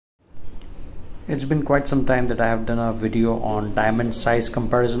It's been quite some time that I have done a video on diamond size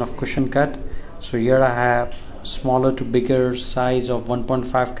comparison of cushion cut. So here I have smaller to bigger size of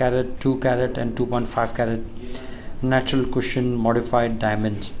 1.5 carat, 2 carat and 2.5 carat natural cushion modified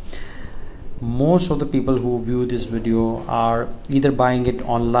diamonds. Most of the people who view this video are either buying it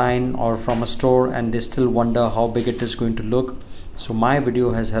online or from a store, and they still wonder how big it is going to look. So my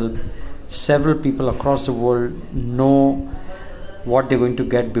video has helped several people across the world know what they're going to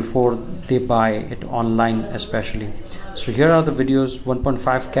get before they buy it online especially. So here are the videos.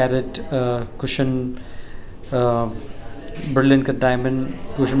 1.5 carat cushion brilliant cut diamond,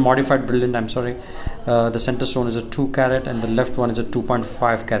 cushion modified brilliant, I'm sorry. The center stone is a 2 carat and the left one is a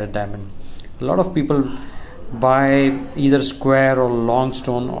 2.5 carat diamond. A lot of people buy either square or long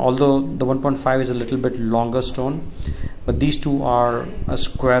stone, although the 1.5 is a little bit longer stone, but these two are a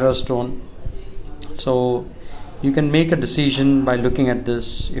squarer stone. So you can make a decision by looking at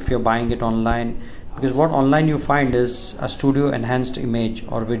this if you're buying it online, because what online you find is a studio enhanced image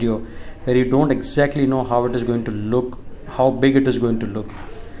or video where you don't exactly know how it is going to look, how big it is going to look.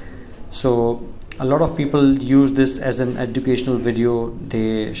 So a lot of people use this as an educational video.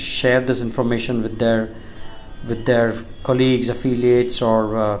 They share this information with their colleagues, affiliates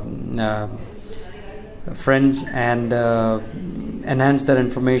or friends, and enhance their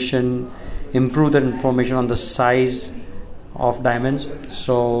information, improve their information on the size of diamonds.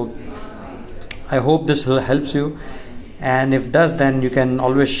 So I hope this helps you, and if it does, then you can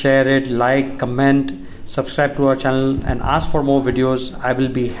always share it, like, comment, subscribe to our channel and ask for more videos. I will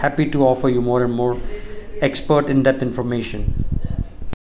be happy to offer you more and more expert in-depth information.